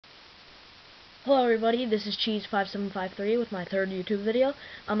Hello everybody, this is Cheese5753 with my third YouTube video.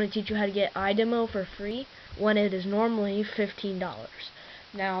 I'm going to teach you how to get idemo for free when it is normally $15.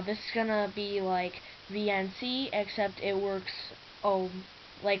 Now this is going to be like VNC, except it works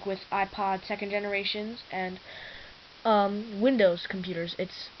like with iPod second generations and Windows computers.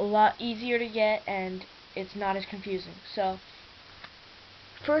 It's a lot easier to get and it's not as confusing. So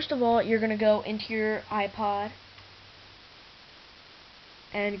first of all, you're going to go into your iPod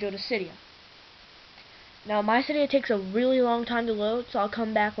and go to Cydia. Now my Cydia takes a really long time to load, so I'll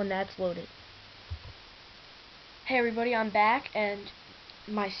come back when that's loaded. Hey everybody, I'm back and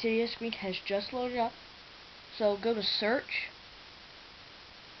my Cydia screen has just loaded up. So go to search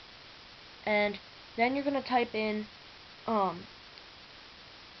and then you're gonna type in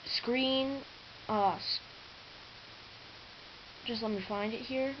just let me find it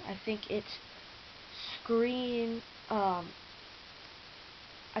here. I think it's screen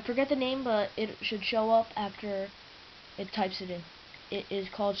I forget the name, but it should show up after it types it in. It is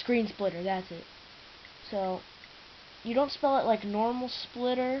called screensplitr, that's it. So, you don't spell it like normal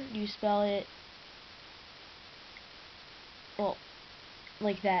splitter, you spell it, well,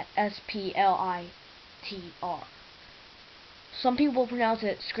 like that, S-P-L-I-T-R. Some people pronounce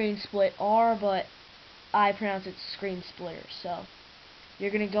it screensplit-R, but I pronounce it screensplitter. So,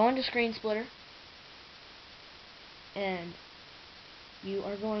 you're going to go into screensplitter, and you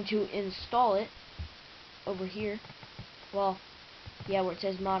are going to install it over here. Well, yeah, where it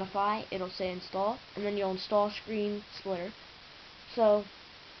says modify, it'll say install, and then you'll install screensplitr. So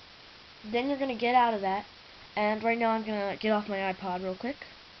then you're gonna get out of that, and right now I'm gonna get off my iPod real quick.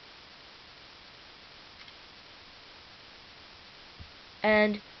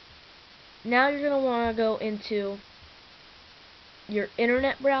 And now you're gonna wanna go into your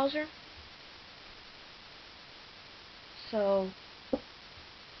internet browser. So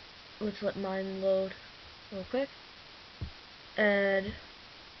let's let mine load real quick. And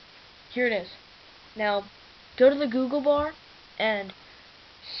here it is. Now go to the Google bar and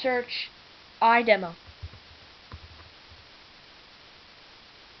search idemo.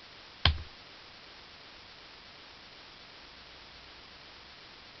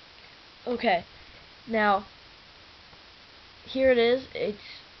 Okay, now here it is. It's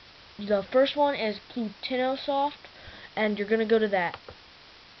the first one is Plutinosoft, and you're gonna go to that.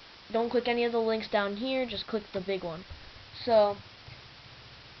 Don't click any of the links down here, just click the big one. So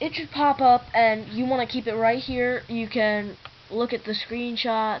it should pop up and you want to keep it right here. You can look at the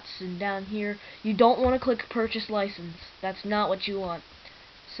screenshots and down here. You don't want to click purchase license. That's not what you want.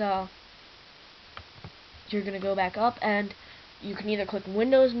 So you're gonna go back up and you can either click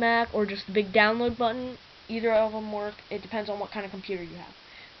Windows, Mac, or just the big download button. Either of them work. It depends on what kind of computer you have.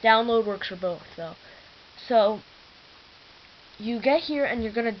 Download works for both though. So you get here and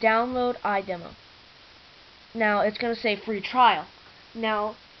you're going to download idemo. Now it's going to say free trial.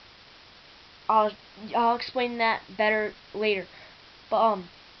 Now I'll explain that better later. But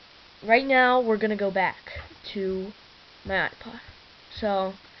right now we're going to go back to my iPod.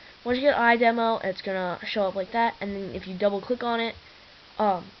 So once you get idemo, it's going to show up like that, and then if you double click on it,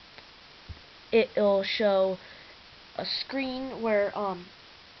 it'll show a screen where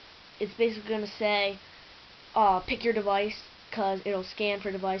it's basically going to say pick your device, because it'll scan for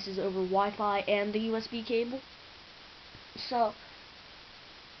devices over Wi-Fi and the USB cable. So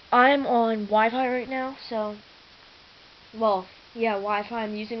I'm on Wi-Fi right now, so well, yeah, Wi-Fi.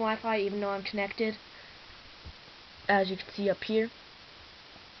 I'm using Wi-Fi even though I'm connected, as you can see up here.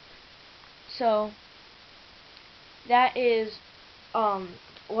 So that is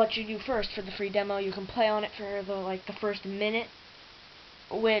what you do first for the free demo. You can play on it for the first minute,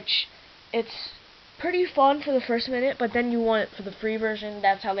 which it's pretty fun for the first minute, but then you want it for the free version.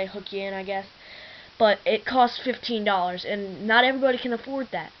 That's how they hook you in, I guess. But it costs $15, and not everybody can afford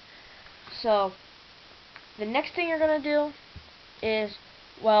that. So the next thing you're gonna do is,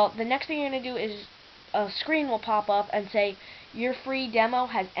 a screen will pop up and say your free demo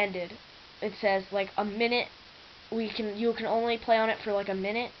has ended. It says like a minute. You can only play on it for like a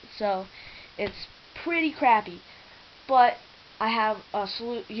minute, so it's pretty crappy. But I have a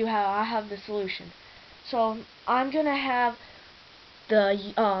I have the solution. So I'm gonna have the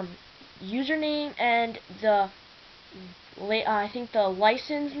username and I think the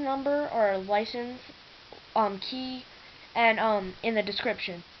license number or license key and in the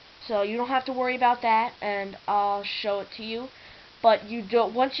description. So you don't have to worry about that, and I'll show it to you. But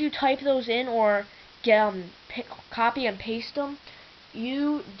once you type those in or get copy and paste them,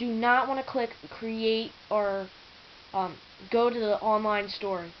 you do not want to click create or go to the online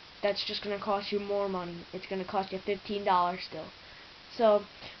store. That's just going to cost you more money. It's going to cost you $15 still. So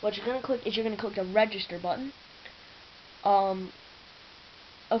what you're gonna click is you're gonna click the register button.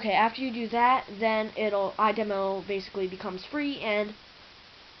 Okay, after you do that, then idemo basically becomes free and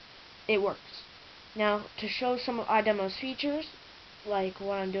it works. Now, to show some of iDemo's features, like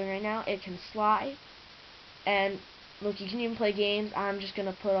what I'm doing right now, it can slide, and look, you can even play games. I'm just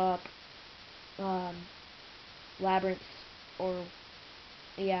gonna put up Labyrinth, or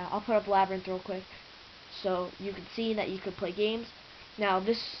yeah, I'll put up Labyrinth real quick, so you can see that you could play games. Now,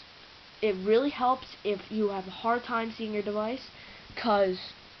 it really helps if you have a hard time seeing your device, because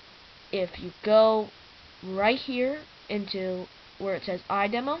if you go right here into where it says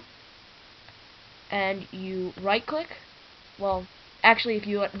iDemo, and you right click, well, actually if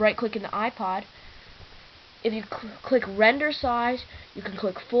you right click in the iPod, if you click render size, you can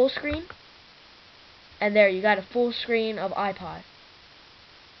click full screen, and there you got a full screen of iPod.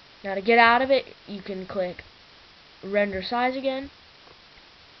 Now to get out of it, you can click render size again.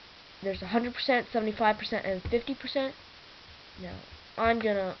 There's 100%, 75%, and 50%. Now I'm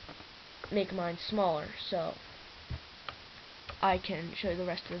gonna make mine smaller so I can show you the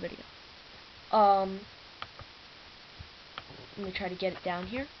rest of the video. Let me try to get it down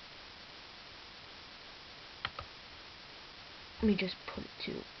here. Let me just put it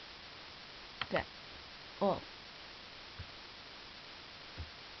to that. Oh.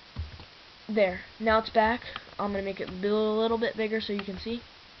 There. Now it's back. I'm going to make it a little bit bigger so you can see.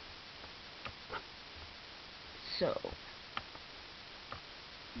 So.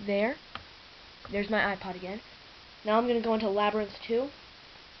 There. There's my iPod again. Now I'm going to go into Labyrinth 2.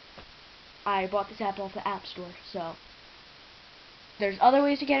 I bought this app off the App Store, so there's other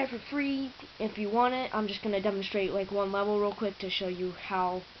ways to get it for free if you want it. I'm just going to demonstrate like one level real quick to show you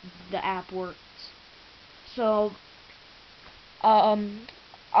how the app works. So,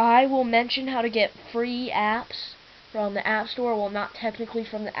 I will mention how to get free apps from the App Store. Well, not technically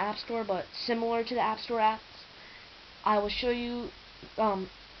from the App Store, but similar to the App Store apps. I will show you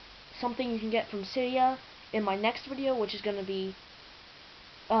something you can get from Cydia in my next video, which is going to be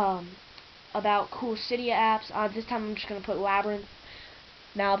about cool Cydia apps. This time I'm just going to put Labyrinth.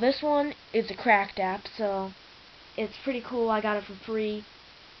 Now this one is a cracked app, so it's pretty cool. I got it for free.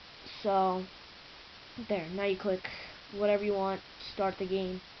 So there, now you click whatever you want, start the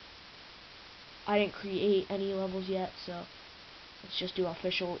game. I didn't create any levels yet, so let's just do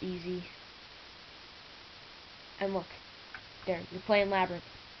official, easy. And look, there, you're playing Labyrinth.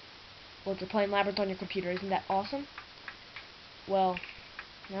 Well, you're playing Labyrinth on your computer. Isn't that awesome? Well,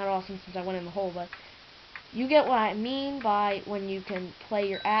 not awesome since I went in the hole, but you get what I mean by when you can play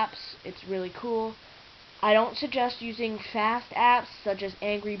your apps. It's really cool. I don't suggest using fast apps such as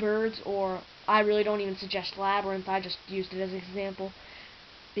Angry Birds, or I really don't even suggest Labyrinth. I just used it as an example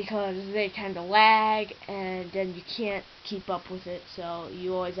because they tend to lag and then you can't keep up with it, so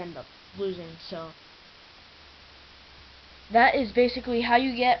you always end up losing. So that is basically how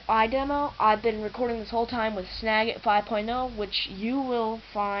you get iDemo. I've been recording this whole time with Snagit 5.0, which you will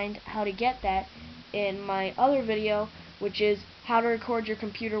find how to get that in my other video, which is how to record your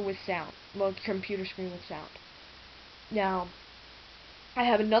computer with sound. Well, computer screen with sound. Now, I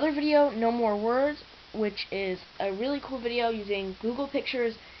have another video, No More Words, which is a really cool video using Google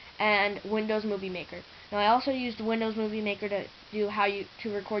Pictures and Windows Movie Maker. Now, I also used Windows Movie Maker to do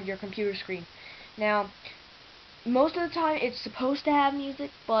to record your computer screen. Now, most of the time it's supposed to have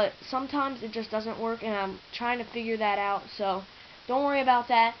music, but sometimes it just doesn't work, and I'm trying to figure that out, so don't worry about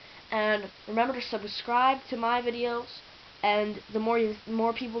that. And remember to subscribe to my videos, and the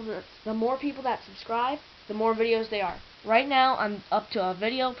more people that subscribe, the more videos they are. Right now I'm up to a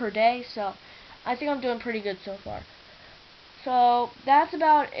video per day, so I think I'm doing pretty good so far. So that's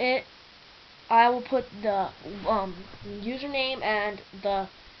about it. I will put the username and the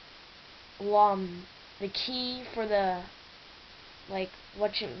key for the the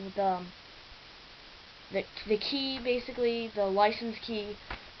key, basically the license key.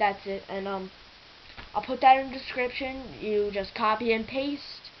 That's it, and I'll put that in the description. You just copy and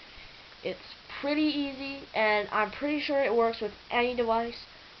paste. It's pretty easy, and I'm pretty sure it works with any device.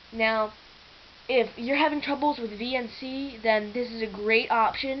 Now, if you're having troubles with VNC, then this is a great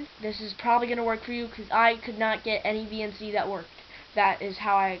option. This is probably going to work for you, because I could not get any VNC that worked. That is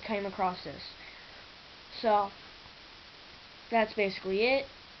how I came across this. So, that's basically it.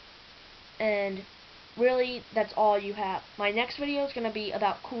 And really, that's all you have. My next video is going to be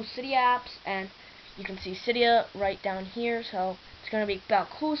about cool Cydia apps, and you can see Cydia right down here, so it's going to be about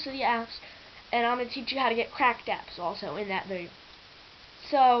cool Cydia apps, and I'm going to teach you how to get cracked apps also in that video.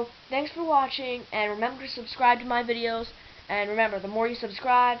 So, thanks for watching, and remember to subscribe to my videos, and remember, the more you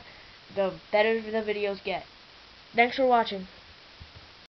subscribe, the better the videos get. Thanks for watching.